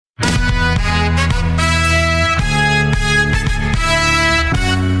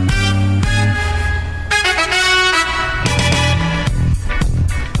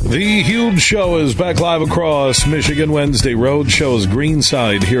The Huge Show is back live across Michigan Wednesday. Road shows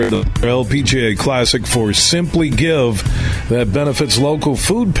Greenside here at the LPGA Classic for Simply Give that benefits local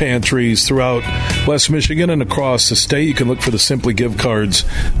food pantries throughout West Michigan and across the state. You can look for the Simply Give cards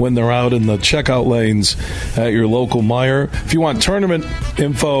when they're out in the checkout lanes at your local Meijer. If you want tournament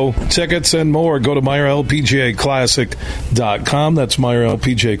info, tickets, and more, go to MeijerLPGAClassic.com. That's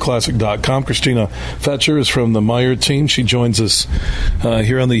MeijerLPGAClassic.com. Christina Fecher is from the Meijer team. She joins us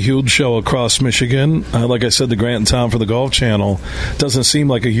here on the Huge Show across Michigan. Like I said, the Grant and Tom for the Golf Channel. Doesn't seem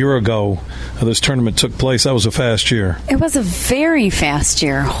like a year ago this tournament took place. That was a fast year. It was a very fast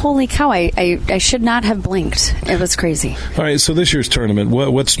year. Holy cow, I should not have blinked. It was crazy. All right, so this year's tournament,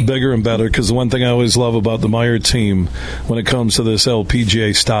 what's bigger and better? Because the one thing I always love about the Meijer team when it comes to this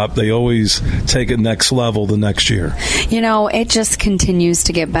LPGA stop, they always take it next level the next year. You know, it just continues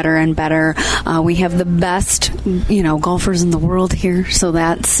to get better and better. We have the best, golfers in the world here, so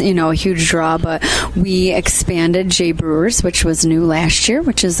that's, a huge draw. But we expanded J Brewers, which was new last year,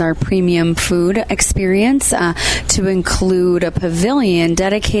 which is our premium food experience, to include a pavilion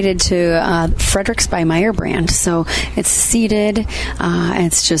dedicated to Frederick's by Meijer brand. So it's seated.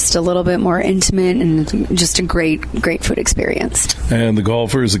 It's just a little bit more intimate and just a great food experience. And the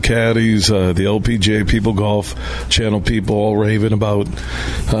golfers, the caddies, the LPGA people, Golf Channel people all raving about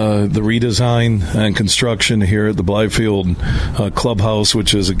the redesign and construction here at the Blythefield Clubhouse,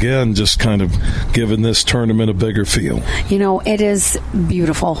 which is, again, just kind of giving this tournament a bigger feel. It is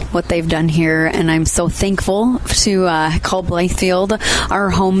beautiful what they've done here, and I'm so thankful to call Blythefield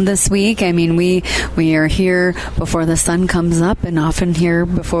our home this week. I mean, we are here before the sun comes up and often here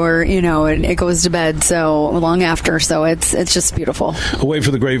before, it goes to bed, so long after. So it's just beautiful. Away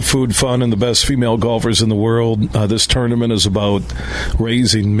for the great food, fun, and the best female golfers in the world. This tournament is about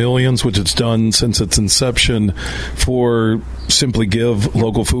raising millions, which it's done since its inception, for Simply Give,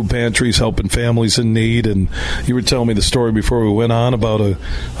 local food pantries, helping families in need. And you were telling me the story before we went on about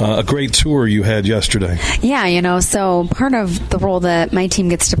a great tour you had yesterday. Yeah, so part of the role that my team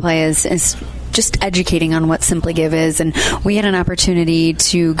gets to play is just educating on what Simply Give is. And we had an opportunity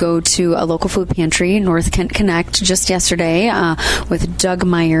to go to a local food pantry, North Kent Connect, just yesterday with Doug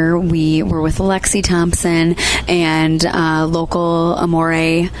Meijer. We were with Lexi Thompson and local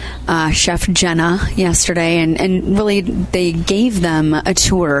Amore chef Jenna yesterday. And really, they gave them a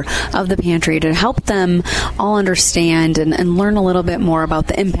tour of the pantry to help them all understand and learn a little bit more about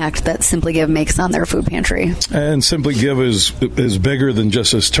the impact that Simply Give makes on their food pantry. And Simply Give is bigger than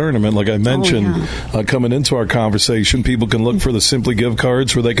just this tournament. Like I mentioned, coming into our conversation, people can look for the Simply Give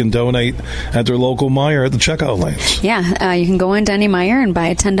cards where they can donate at their local Meijer at the checkout lanes. Yeah, you can go into any Meijer and buy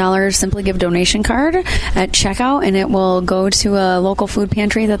a $10 Simply Give donation card at checkout, and it will go to a local food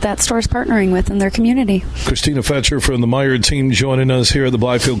pantry that store is partnering with in their community. Christina Fecher from the Meijer team joining us here at the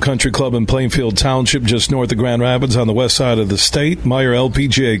Blythefield Country Club in Plainfield Township, just north of Grand Rapids on the west side of the state. Meijer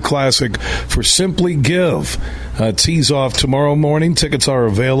LPGA Classic for Simply Give. Tees off tomorrow morning. Tickets are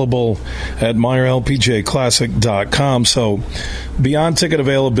available at MeijerLPGAClassic.com. So beyond ticket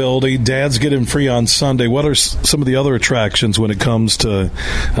availability, dads get in free on Sunday. What are some of the other attractions when it comes to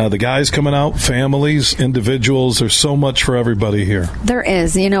the guys coming out, families, individuals? There's so much for everybody here. There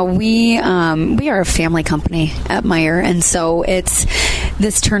is. We are a family company at Meijer, and so it's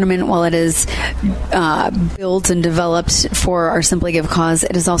this tournament, while it is built and developed for our Simply Give cause,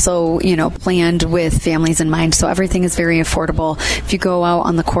 it is also, planned with families in mind. So everything is very affordable. If you go out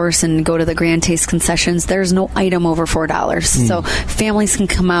on the course and go to the Grand Taste concessions, there's no item over $4. So families can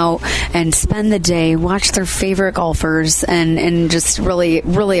come out and spend the day, watch their favorite golfers, and just really,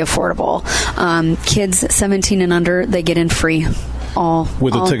 really affordable. Kids 17 and under, they get in free.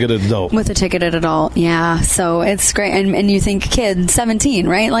 With a ticketed adult. With a ticketed adult, yeah. So it's great. And you think kid, 17,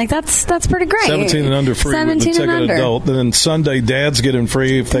 right? Like, that's pretty great. 17 and under free with the ticketed adult. And then Sunday, dads get in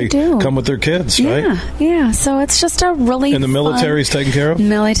free if they come with their kids, right? Yeah. So it's just a really And the military is taken care of?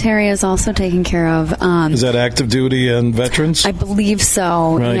 Military is also taken care of. Is that active duty and veterans? I believe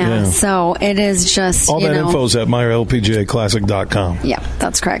so. Right, yeah. So it is just, all that info is at MeijerLPGAClassic.com. Yeah,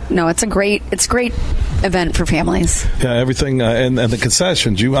 that's correct. No, it's a great event for families. Yeah, everything, and the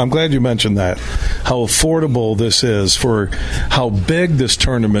concessions. I'm glad you mentioned that. How affordable this is for how big this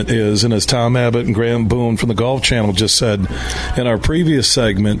tournament is. And as Tom Abbott and Graham Boone from the Golf Channel just said in our previous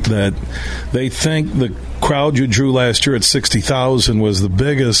segment, that they think the crowd you drew last year at 60,000 was the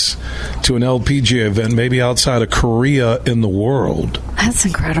biggest to an LPGA event, maybe outside of Korea, in the world. That's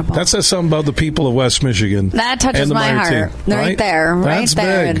incredible. That says something about the people of West Michigan. That touches my heart. Team, right there. That's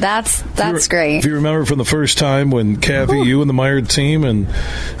there. Big. That's great. If you remember from the first time when Kathy, you and the Meijer team and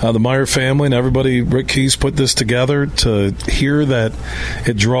the Meijer family and everybody, Rick Keys put this together, to hear that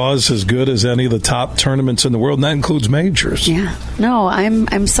it draws as good as any of the top tournaments in the world, and that includes majors. Yeah. No,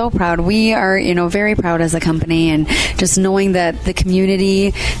 I'm so proud. We are, very proud as a company, and just knowing that the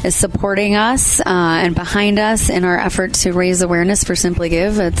community is supporting us and behind us in our effort to raise awareness for Simply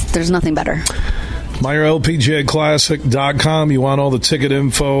Give. There's nothing better. MeijerLPGAClassic.com. You want all the ticket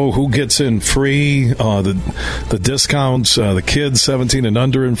info, who gets in free, the discounts, the kids 17 and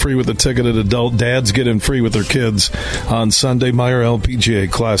under in free with the ticket, and adult dads get in free with their kids on Sunday.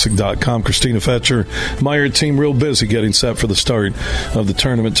 MeijerLPGAClassic.com. Christina Fecher, Meijer team, real busy getting set for the start of the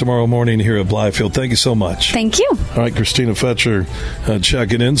tournament tomorrow morning here at Blythefield. Thank you so much. Thank you. All right, Christina Fecher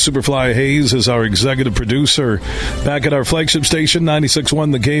checking in. Superfly Hayes is our executive producer. Back at our flagship station,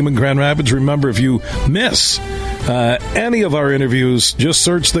 96.1 The Game in Grand Rapids. Remember, if you miss any of our interviews, just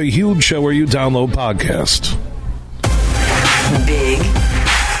search The Huge Show where you download podcasts. Big,